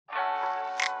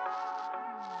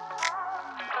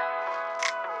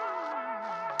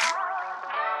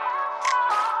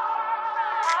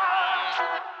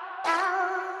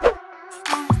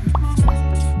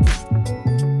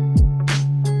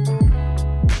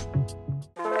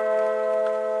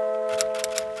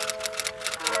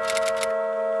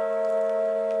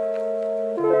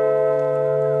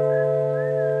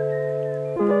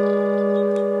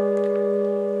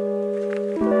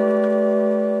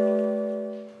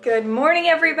Good morning,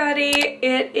 everybody.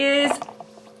 It is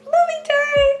moving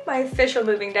day, my official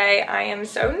moving day. I am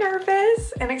so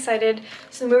nervous and excited.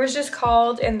 So the movers just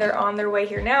called and they're on their way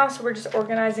here now. So we're just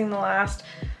organizing the last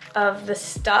of the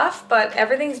stuff, but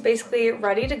everything's basically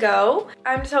ready to go.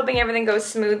 I'm just hoping everything goes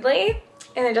smoothly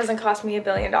and it doesn't cost me $1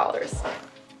 billion.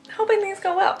 Hoping things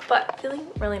go well, but feeling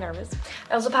really nervous.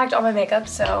 I also packed all my makeup,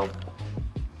 so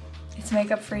it's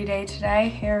makeup free day today.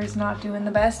 Hair is not doing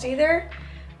the best either,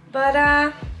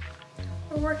 but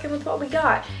we're working with what we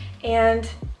got. And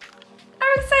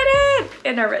I'm excited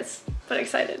and nervous, but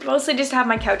excited. Mostly just to have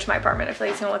my couch in my apartment. I feel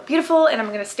like it's gonna look beautiful and I'm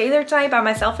gonna stay there tonight by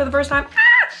myself for the first time.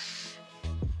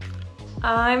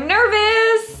 I'm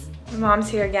nervous. My mom's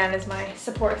here again as my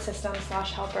support system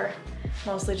slash helper.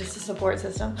 Mostly just a support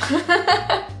system.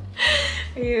 Are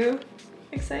you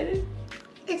excited?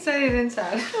 Excited and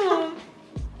sad. Oh,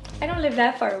 I don't live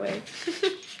that far away.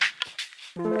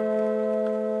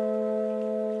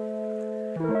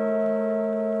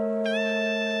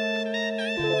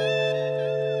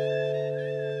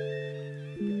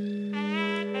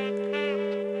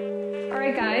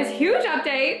 Alright guys, huge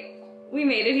update. We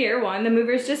made it here. The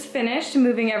movers just finished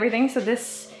moving everything, so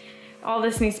all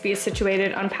this needs to be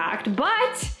situated, unpacked,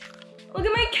 but look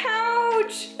at my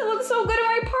couch. It looks so good in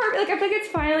my apartment. Like, I feel like it's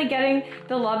finally getting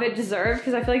the love it deserved,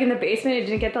 because I feel like in the basement it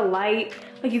didn't get the light.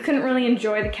 Like, you couldn't really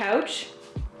enjoy the couch.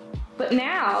 But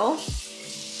now,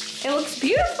 it looks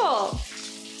beautiful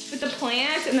with the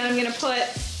plant, and then I'm gonna put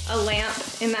a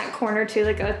lamp in that corner too,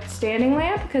 like a standing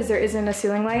lamp, because there isn't a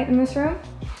ceiling light in this room.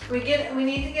 We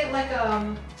need to get like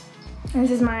This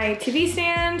is my TV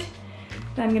stand.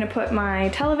 Then I'm gonna put my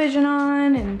television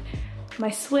on and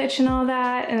my switch and all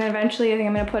that. And then eventually I think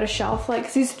I'm gonna put a shelf, like,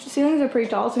 cause these ceilings are pretty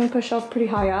tall, so I'm gonna put a shelf pretty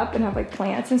high up and have like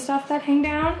plants and stuff that hang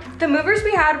down. The movers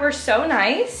we had were so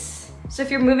nice. So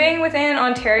if you're moving within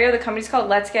Ontario, the company's called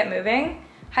Let's Get Moving.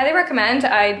 Highly recommend.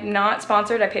 I'm not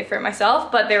sponsored, I paid for it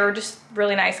myself, but they were just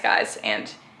really nice guys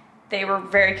and they were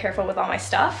very careful with all my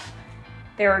stuff.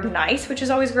 They were nice, which is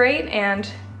always great, and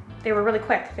they were really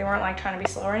quick. They weren't like trying to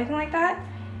be slow or anything like that.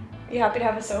 Are you happy to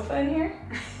have a sofa in here?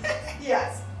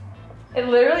 Yes. It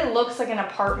literally looks like an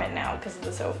apartment now because of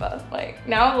the sofa. Like,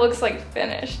 now it looks like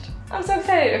finished. I'm so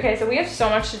excited. Okay, so we have so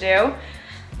much to do.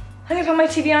 I'm gonna put my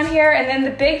TV on here, and then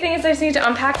the big thing is I just need to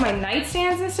unpack my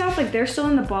nightstands and stuff. Like, they're still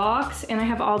in the box, and I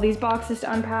have all these boxes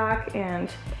to unpack,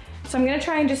 and so I'm gonna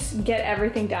try and just get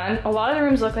everything done. A lot of the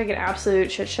rooms look like an absolute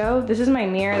shit show. This is my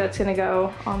mirror that's gonna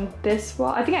go on this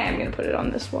wall. I think I am gonna put it on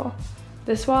this wall.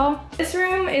 This wall. This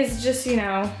room is just, you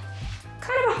know,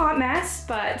 kind of a hot mess,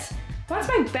 but once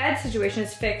my bed situation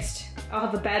is fixed, I'll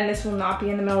have a bed and this will not be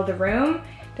in the middle of the room.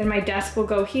 Then my desk will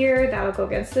go here, that'll go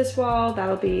against this wall,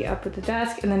 that'll be up with the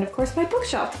desk, and then of course my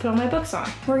bookshelf to put all my books on.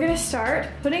 We're gonna start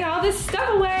putting all this stuff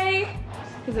away,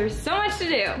 because there's so much to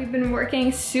do. We've been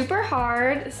working super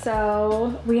hard,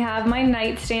 so we have my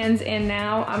nightstands in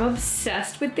now. I'm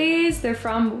obsessed with these. They're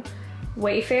from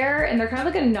Wayfair, and they're kind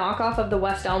of like a knockoff of the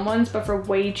West Elm ones, but for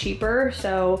way cheaper,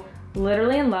 so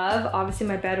literally in love. Obviously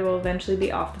my bed will eventually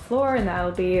be off the floor, and that'll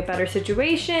be a better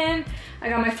situation. I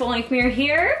got my full-length mirror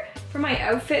here for my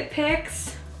outfit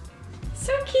pics.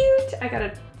 So cute. I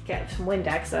gotta get some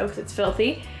Windex though, because it's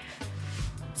filthy.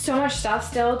 So much stuff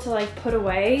still to like put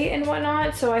away and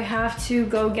whatnot, so I have to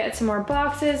go get some more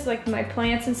boxes, like my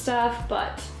plants and stuff,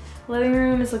 but living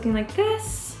room is looking like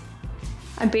this.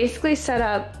 I basically set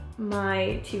up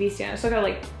my TV stand. I still gotta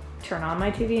like turn on my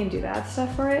TV and do that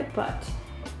stuff for it, but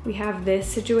we have this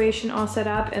situation all set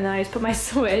up, and then I just put my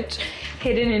switch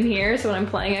hidden in here, so when I'm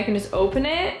playing I can just open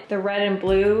it. The red and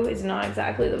blue is not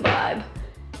exactly the vibe.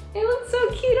 It looks so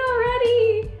cute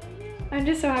already. I'm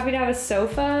just so happy to have a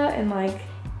sofa, and like,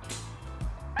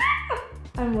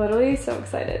 I'm literally so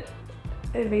excited.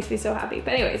 It makes me so happy.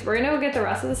 But anyways, we're gonna go get the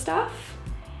rest of the stuff,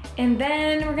 and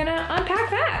then we're gonna unpack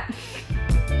that.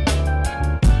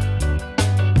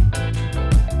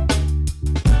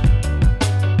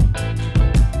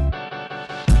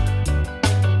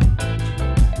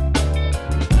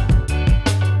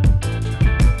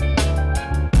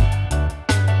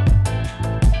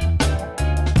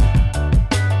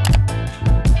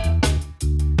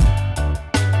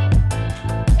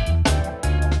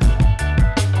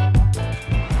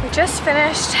 Just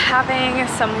finished having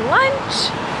some lunch.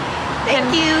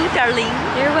 Thank you, darling.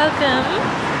 You're welcome.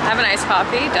 I have an iced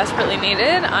coffee, desperately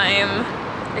needed. I'm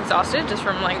exhausted just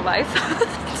from like life.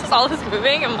 Just all this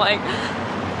moving.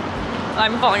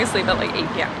 I'm falling asleep at like 8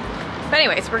 p.m. But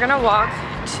anyways, we're gonna walk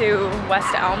to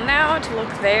West Elm now to look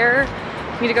there.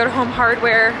 We need to go to Home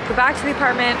Hardware, go back to the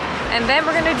apartment, and then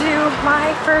we're gonna do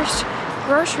my first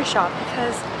grocery shop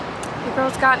because your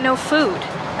girl's got no food.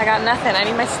 I got nothing. I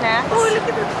need my snacks. Oh, look at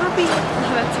the puppy.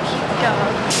 Oh, that's a cute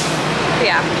dog. But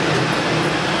yeah.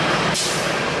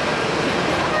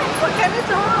 What kind of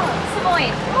dog?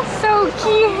 Samoyed. So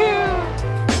cute.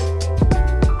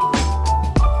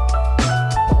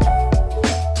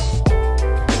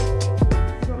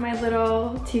 This is what my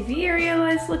little TV area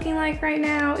is looking like right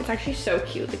now. It's actually so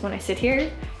cute. Like when I sit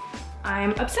here,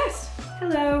 I'm obsessed.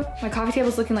 Hello. My coffee table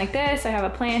is looking like this. I have a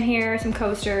plant here, some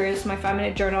coasters, my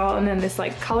 5-minute journal, and then this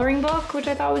like coloring book, which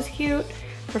I thought was cute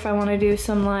for if I want to do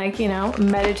some like, you know,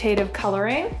 meditative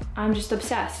coloring. I'm just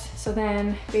obsessed. So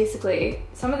then basically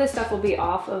some of this stuff will be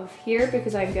off of here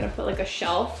because I'm gonna put like a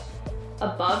shelf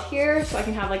above here so I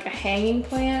can have like a hanging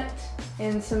plant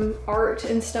and some art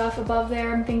and stuff above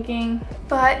there, I'm thinking.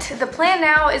 But the plan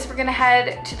now is we're gonna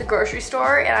head to the grocery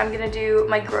store and I'm gonna do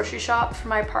my grocery shop for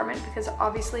my apartment because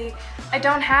obviously I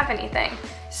don't have anything.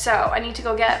 So I need to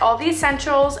go get all the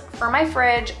essentials for my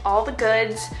fridge, all the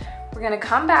goods. We're gonna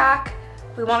come back.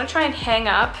 We wanna try and hang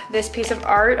up this piece of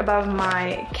art above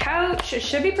my couch. It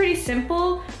should be pretty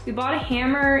simple. We bought a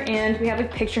hammer and we have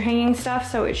like picture hanging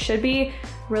stuff, so it should be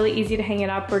really easy to hang it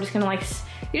up. We're just gonna like,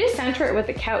 you just center it with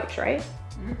the couch, right?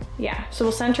 Mm-hmm. Yeah, so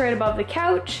we'll center it above the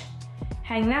couch,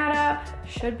 hang that up.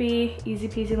 Should be easy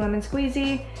peasy lemon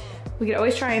squeezy. We could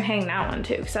always try and hang that one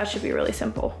too, because that should be really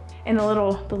simple. And the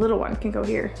little one can go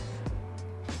here.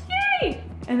 Yay!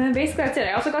 And then basically that's it.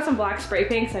 I also got some black spray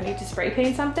paint because I need to spray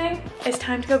paint something. It's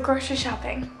time to go grocery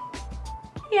shopping.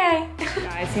 Yay.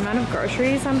 Guys, the amount of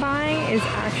groceries I'm buying is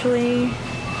actually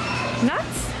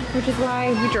nuts, which is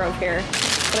why we drove here.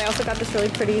 But I also got this really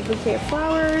pretty bouquet of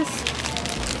flowers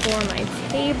for my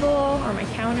table or my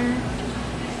counter.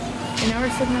 And now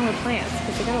we're sitting there with plants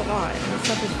because I got a lot and this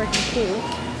stuff is freaking cute.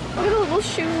 Look at the little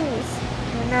shoes.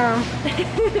 I know.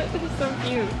 They're so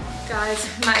cute. Guys,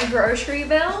 my grocery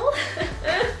bill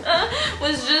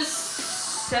was just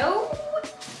so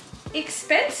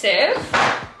expensive.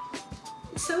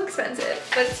 So expensive,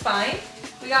 but it's fine.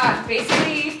 We got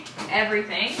basically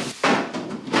everything.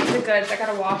 The goods, I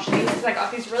gotta wash these because I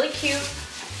got these really cute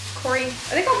are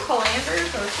they called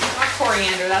colanders or not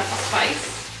coriander, that's a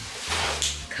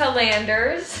spice.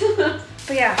 Colanders.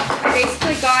 But yeah, I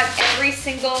basically got every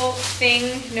single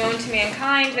thing known to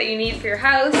mankind that you need for your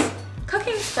house.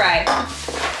 Cooking spray,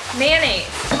 mayonnaise,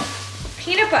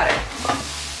 peanut butter,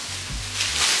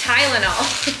 Tylenol,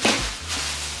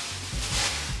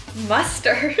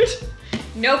 mustard,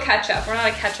 no ketchup, we're not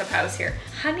a ketchup house here,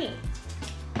 honey.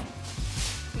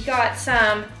 We got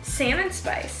some salmon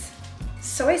spice,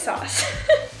 soy sauce.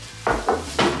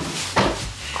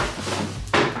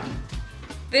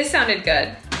 This sounded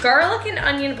good. Garlic and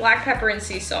onion, black pepper, and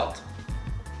sea salt.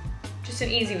 Just an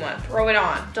easy one, throw it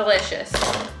on, delicious.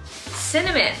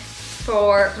 Cinnamon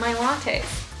for my lattes.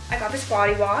 I got this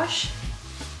body wash.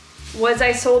 Was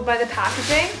I sold by the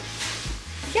packaging?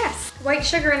 Yes. White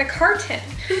sugar in a carton.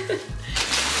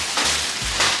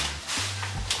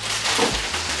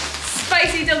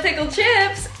 Spicy dill pickle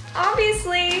chips,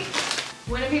 obviously.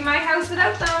 Wouldn't be my house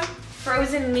without them.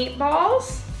 Frozen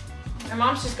meatballs. My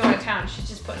mom's just going to town. She's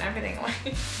just putting everything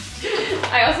away.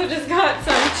 I also just got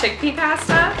some chickpea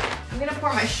pasta. I'm gonna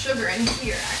pour my sugar in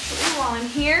here actually while I'm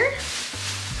here.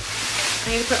 I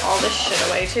need to put all this shit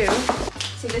away too.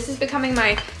 So this is becoming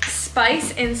my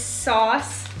spice and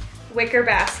sauce wicker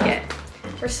basket.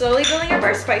 We're slowly building up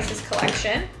our spices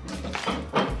collection.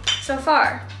 So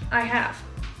far, I have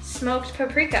smoked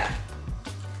paprika,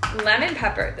 lemon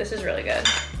pepper, this is really good,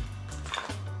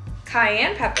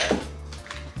 cayenne pepper.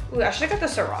 Ooh, I should have got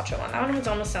the sriracha one. That one was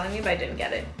almost selling me, but I didn't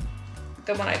get it.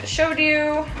 The one I just showed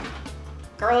you,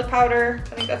 garlic powder,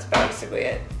 I think that's basically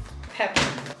it. Pepper.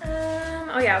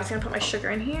 Oh yeah, I was gonna put my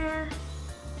sugar in here.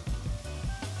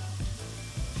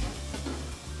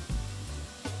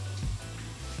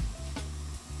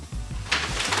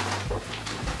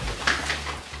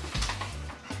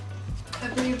 I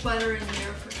put butter in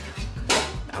there for now.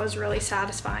 That was really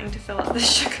satisfying to fill up the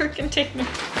sugar container.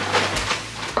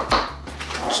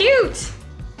 Cute!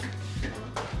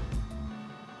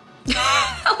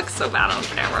 That looks so bad on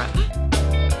camera.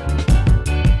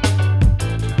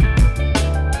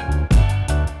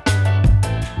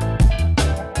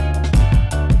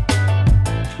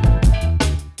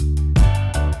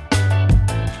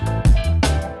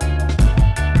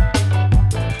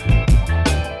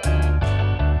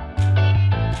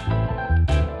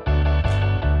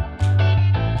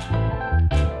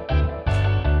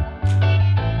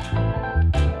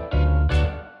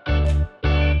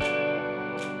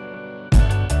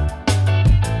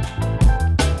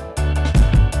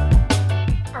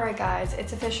 Guys,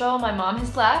 it's official. My mom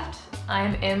has left. I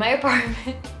am in my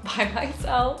apartment by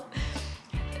myself.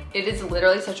 It is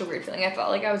literally such a weird feeling. I felt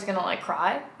like I was gonna like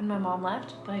cry when my mom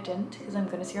left, but I didn't because I'm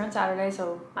gonna see her on Saturday,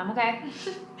 so I'm okay.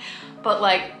 But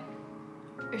like,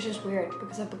 it's just weird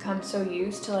because I've become so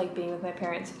used to like being with my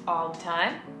parents all the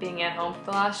time, being at home for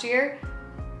the last year.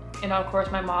 And of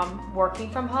course my mom working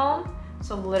from home.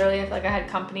 So literally I feel like I had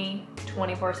company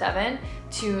 24/7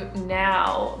 to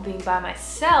now being by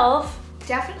myself.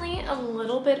 Definitely a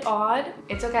little bit odd.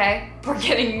 It's okay, we're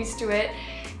getting used to it.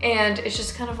 And it's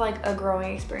just kind of like a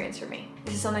growing experience for me.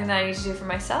 This is something that I need to do for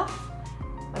myself.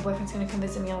 My boyfriend's gonna come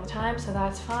visit me all the time, so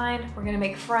that's fine. We're gonna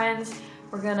make friends,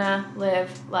 we're gonna live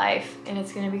life, and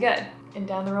it's gonna be good. And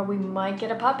down the road, we might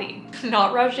get a puppy.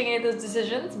 Not rushing any of those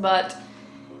decisions, but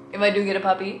if I do get a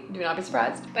puppy, do not be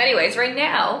surprised. But anyways, right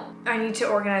now, I need to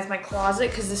organize my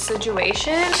closet because the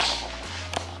situation,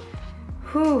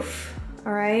 oof,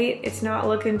 all right, it's not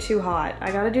looking too hot.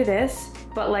 I gotta do this,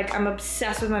 but like I'm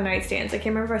obsessed with my nightstands. I can't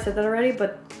remember if I said that already,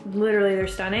 but literally they're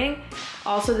stunning.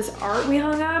 Also, this art we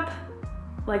hung up,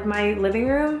 like my living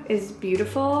room is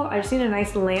beautiful. I just need a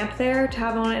nice lamp there to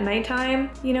have on at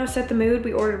nighttime, you know, set the mood.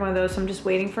 We ordered one of those, so I'm just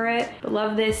waiting for it. But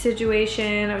love this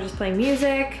situation. I was just playing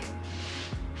music.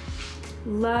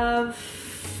 Love,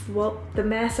 well, the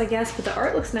mess, I guess, but the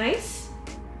art looks nice.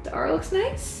 The art looks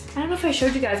nice. I don't know if I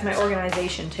showed you guys my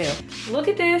organization too. Look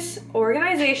at this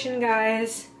organization,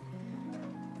 guys.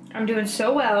 I'm doing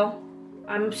so well.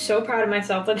 I'm so proud of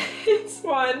myself with this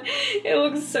one. It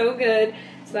looks so good.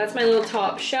 So that's my little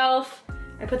top shelf.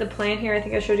 I put the plant here. I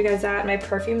think I showed you guys that. My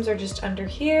perfumes are just under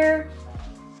here.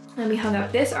 And we hung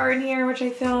up this art in here, which I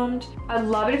filmed. I'd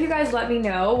love it if you guys let me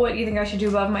know what you think I should do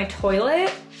above my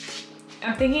toilet.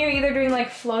 I'm thinking of either doing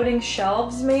like floating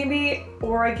shelves maybe,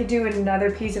 or I could do another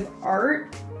piece of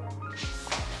art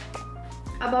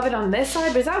above it on this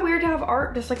side. But is that weird to have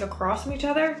art just like across from each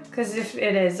other? Because if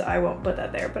it is, I won't put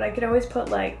that there, but I could always put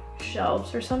like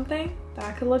shelves or something.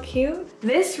 That could look cute.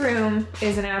 This room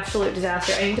is an absolute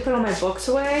disaster. I need to put all my books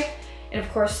away. And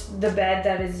of course the bed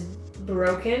that is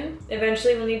broken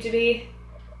eventually will need to be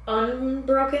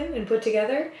unbroken and put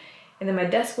together. And then my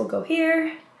desk will go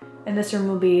here. And this room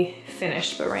will be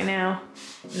finished, but right now,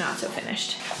 not so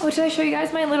finished. Oh, did I show you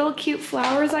guys my little cute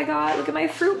flowers I got? Look at my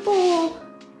fruit bowl.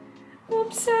 I'm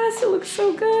obsessed, it looks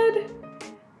so good.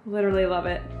 Literally love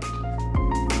it.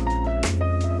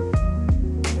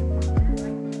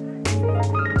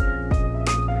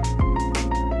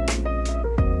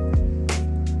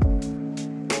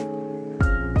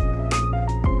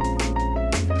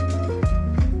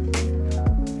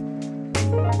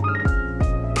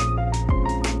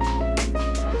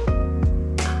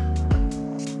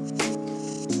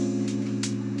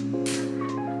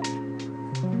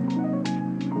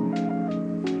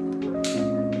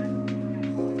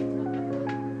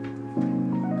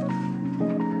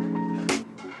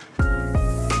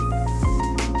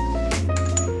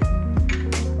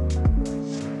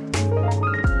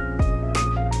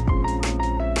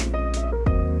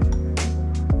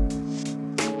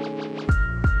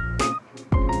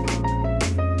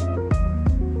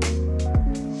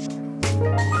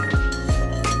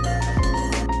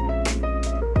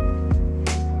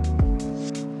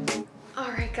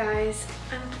 Guys,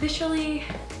 I'm officially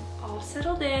all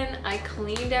settled in. I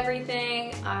cleaned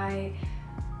everything. I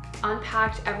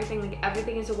unpacked everything. Like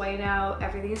everything is away now.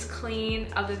 Everything is clean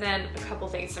other than a couple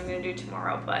things I'm gonna do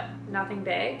tomorrow, but nothing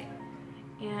big.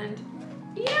 And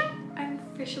yeah, I'm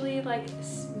officially like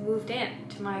moved in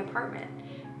to my apartment,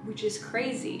 which is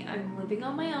crazy. I'm living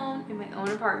on my own in my own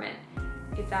apartment.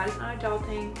 If that is not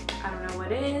adulting, I don't know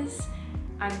what is.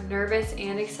 I'm nervous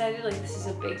and excited. Like this is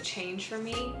a big change for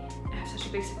me. I have such a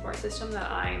big support system that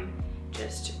I'm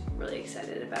just really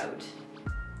excited about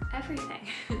everything.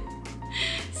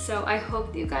 So I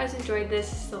hope that you guys enjoyed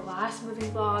this. This is the last moving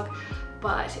vlog,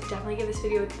 but definitely give this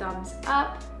video a thumbs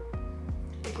up.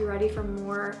 If you're ready for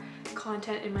more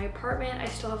content in my apartment, I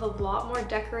still have a lot more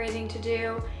decorating to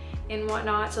do and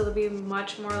whatnot, so there'll be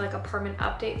much more like apartment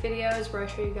update videos where I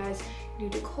show you guys new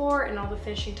decor and all the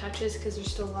finishing touches, because there's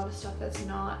still a lot of stuff that's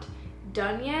not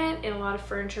done yet and a lot of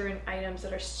furniture and items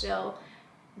that are still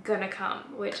gonna come,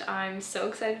 which I'm so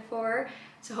excited for.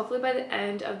 So hopefully by the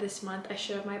end of this month I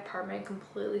should have my apartment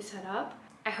completely set up.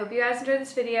 I hope you guys enjoyed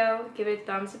this video. Give it a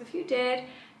thumbs up if you did,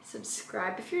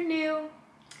 subscribe if you're new,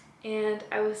 and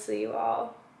I will see you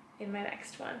all in my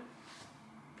next one.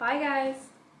 Bye guys.